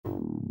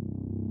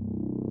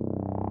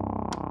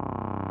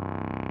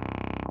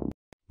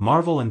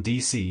Marvel and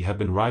DC have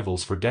been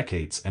rivals for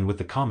decades, and with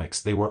the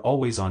comics they were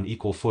always on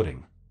equal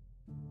footing.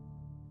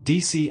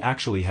 DC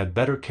actually had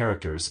better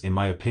characters in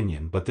my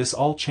opinion, but this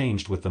all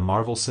changed with the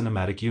Marvel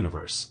Cinematic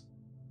Universe.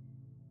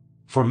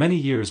 For many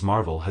years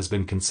Marvel has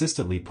been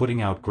consistently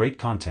putting out great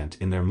content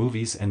in their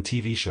movies and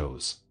TV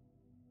shows.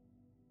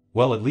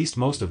 Well, at least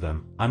most of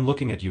them. I'm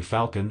looking at you,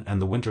 Falcon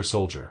and the Winter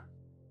Soldier.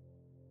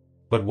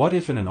 But what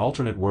if in an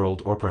alternate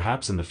world, or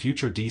perhaps in the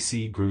future,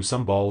 DC grew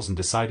some balls and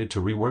decided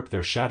to rework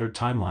their shattered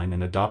timeline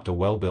and adopt a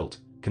well-built,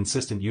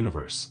 consistent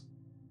universe?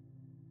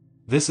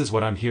 This is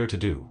what I'm here to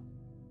do.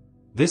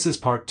 This is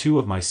part 2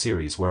 of my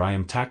series where I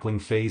am tackling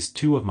Phase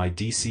 2 of my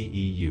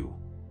DCEU.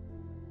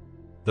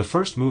 The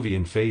first movie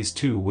in Phase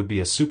 2 would be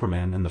a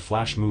Superman and the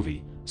Flash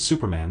movie.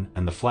 Superman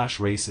and the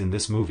Flash race. In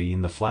this movie,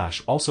 the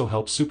Flash also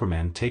helps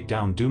Superman take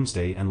down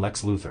Doomsday and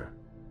Lex Luthor.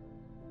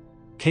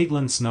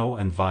 Caitlin Snow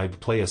and Vibe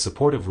play a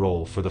supportive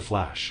role for the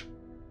Flash.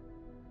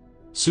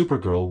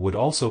 Supergirl would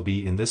also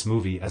be in this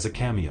movie as a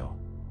cameo.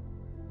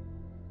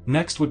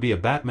 Next would be a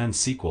Batman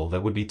sequel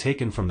that would be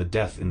taken from the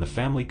death in the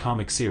Family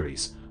comic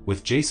series,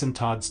 with Jason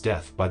Todd's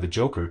death by the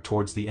Joker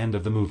towards the end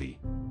of the movie.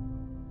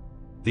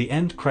 The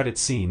end credit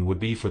scene would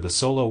be for the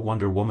solo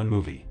Wonder Woman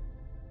movie.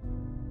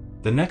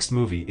 The next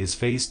movie is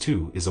Phase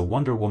 2 is a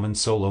Wonder Woman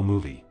solo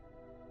movie.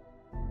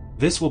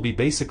 This will be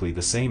basically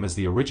the same as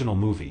the original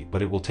movie,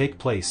 but it will take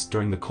place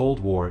during the Cold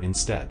War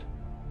instead.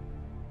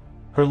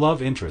 Her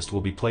love interest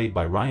will be played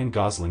by Ryan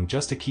Gosling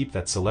just to keep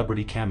that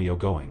celebrity cameo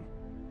going.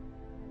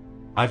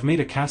 I've made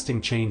a casting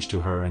change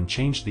to her and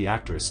changed the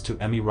actress to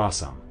Emmy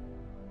Rossum.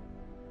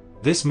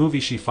 This movie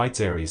she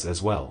fights Ares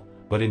as well,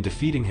 but in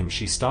defeating him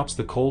she stops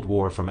the Cold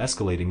War from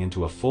escalating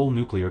into a full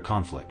nuclear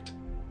conflict.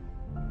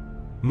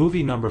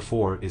 Movie number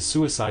 4 is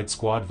Suicide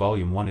Squad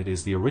Volume 1. It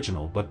is the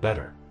original but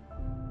better.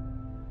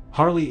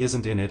 Harley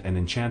isn't in it and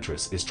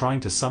Enchantress is trying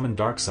to summon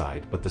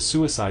Darkseid, but the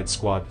Suicide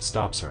Squad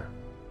stops her.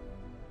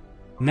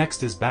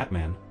 Next is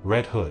Batman,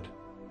 Red Hood.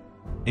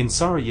 In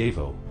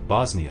Sarajevo,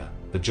 Bosnia,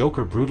 the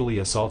Joker brutally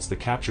assaults the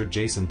captured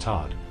Jason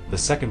Todd, the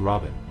second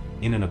Robin,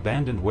 in an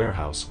abandoned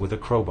warehouse with a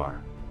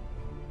crowbar.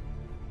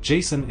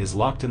 Jason is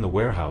locked in the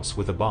warehouse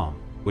with a bomb,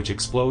 which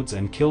explodes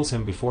and kills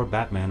him before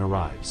Batman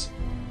arrives.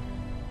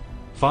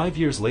 5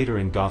 years later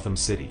in Gotham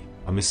City,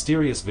 a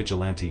mysterious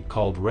vigilante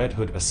called Red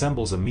Hood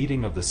assembles a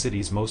meeting of the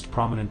city's most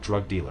prominent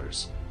drug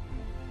dealers.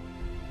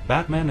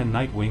 Batman and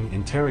Nightwing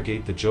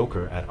interrogate the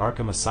Joker at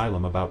Arkham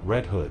Asylum about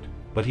Red Hood,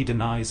 but he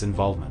denies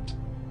involvement.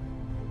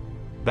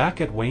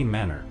 Back at Wayne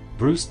Manor,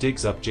 Bruce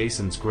digs up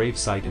Jason's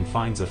gravesite and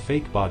finds a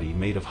fake body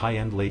made of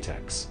high-end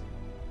latex.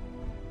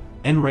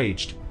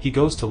 Enraged, he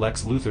goes to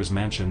Lex Luthor's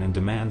mansion and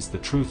demands the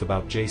truth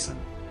about Jason.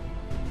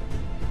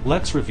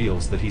 Lex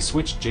reveals that he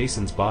switched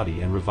Jason's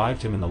body and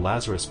revived him in the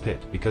Lazarus Pit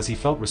because he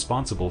felt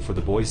responsible for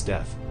the boy's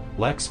death.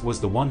 Lex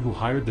was the one who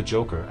hired the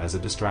Joker as a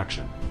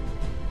distraction.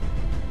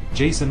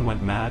 Jason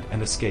went mad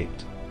and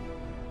escaped.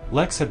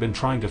 Lex had been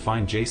trying to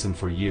find Jason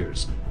for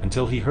years,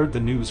 until he heard the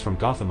news from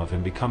Gotham of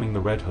him becoming the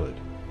Red Hood.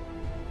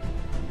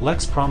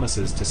 Lex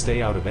promises to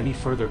stay out of any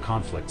further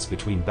conflicts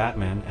between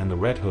Batman and the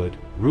Red Hood,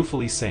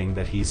 ruefully saying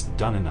that he's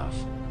done enough.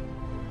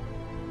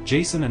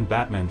 Jason and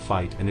Batman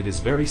fight, and it is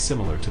very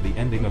similar to the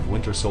ending of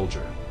Winter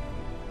Soldier.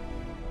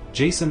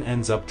 Jason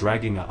ends up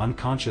dragging an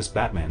unconscious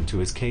Batman to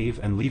his cave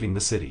and leaving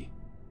the city.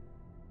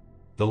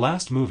 The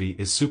last movie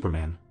is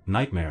Superman,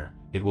 Nightmare.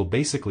 It will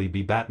basically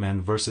be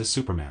Batman vs.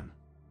 Superman.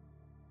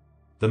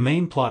 The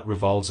main plot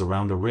revolves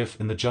around a riff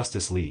in the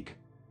Justice League.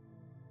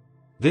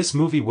 This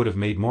movie would have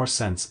made more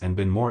sense and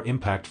been more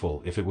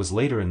impactful if it was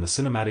later in the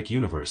cinematic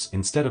universe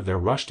instead of their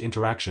rushed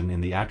interaction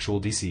in the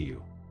actual DCU.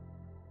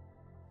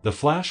 The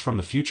Flash from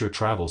the future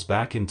travels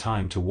back in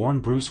time to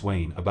warn Bruce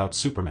Wayne about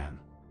Superman.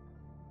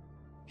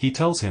 He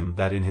tells him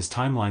that in his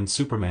timeline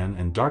Superman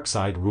and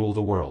Darkseid rule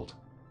the world.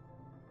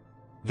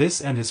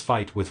 This and his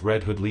fight with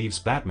Red Hood leaves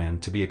Batman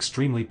to be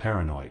extremely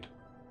paranoid.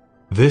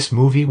 This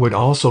movie would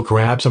also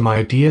grab some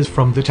ideas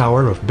from the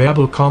Tower of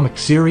Babel comic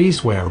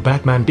series, where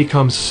Batman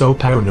becomes so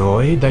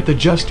paranoid that the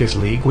Justice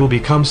League will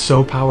become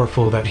so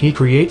powerful that he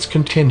creates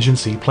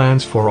contingency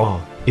plans for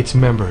all its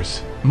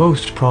members,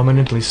 most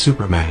prominently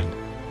Superman.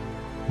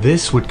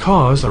 This would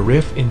cause a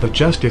rift in the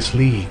Justice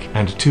League,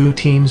 and two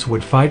teams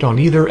would fight on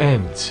either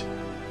ends.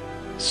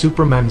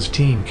 Superman's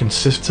team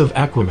consists of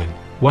Aquaman,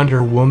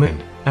 Wonder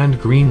Woman, and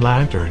Green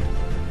Lantern.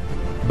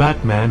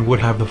 Batman would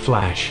have the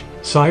Flash,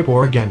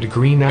 Cyborg, and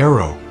Green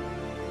Arrow.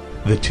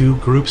 The two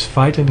groups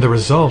fight, and the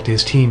result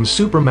is Team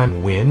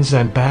Superman wins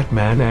and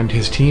Batman and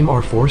his team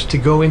are forced to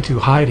go into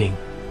hiding.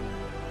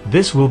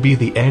 This will be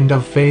the end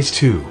of Phase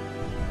 2.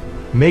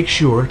 Make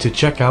sure to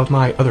check out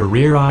my other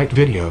rewrite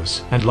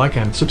videos and like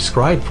and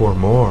subscribe for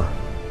more.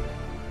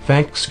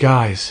 Thanks,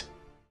 guys.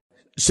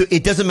 So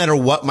it doesn't matter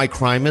what my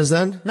crime is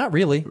then? Not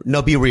really.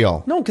 No, be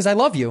real. No, because I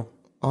love you.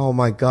 Oh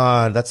my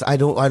God. I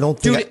don't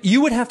think. Dude,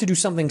 you would have to do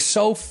something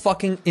so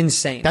fucking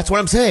insane. That's what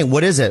I'm saying.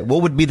 What is it?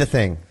 What would be the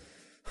thing?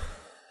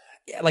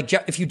 Yeah, like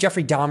if you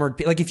Jeffrey Dahmer,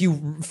 like if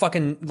you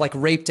fucking like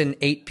raped and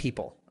ate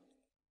people.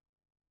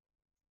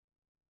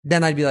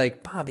 Then I'd be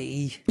like,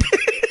 Bobby.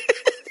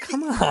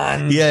 Come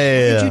on.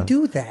 Yeah. Why did you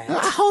do that?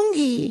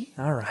 Hungry.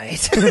 All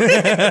right.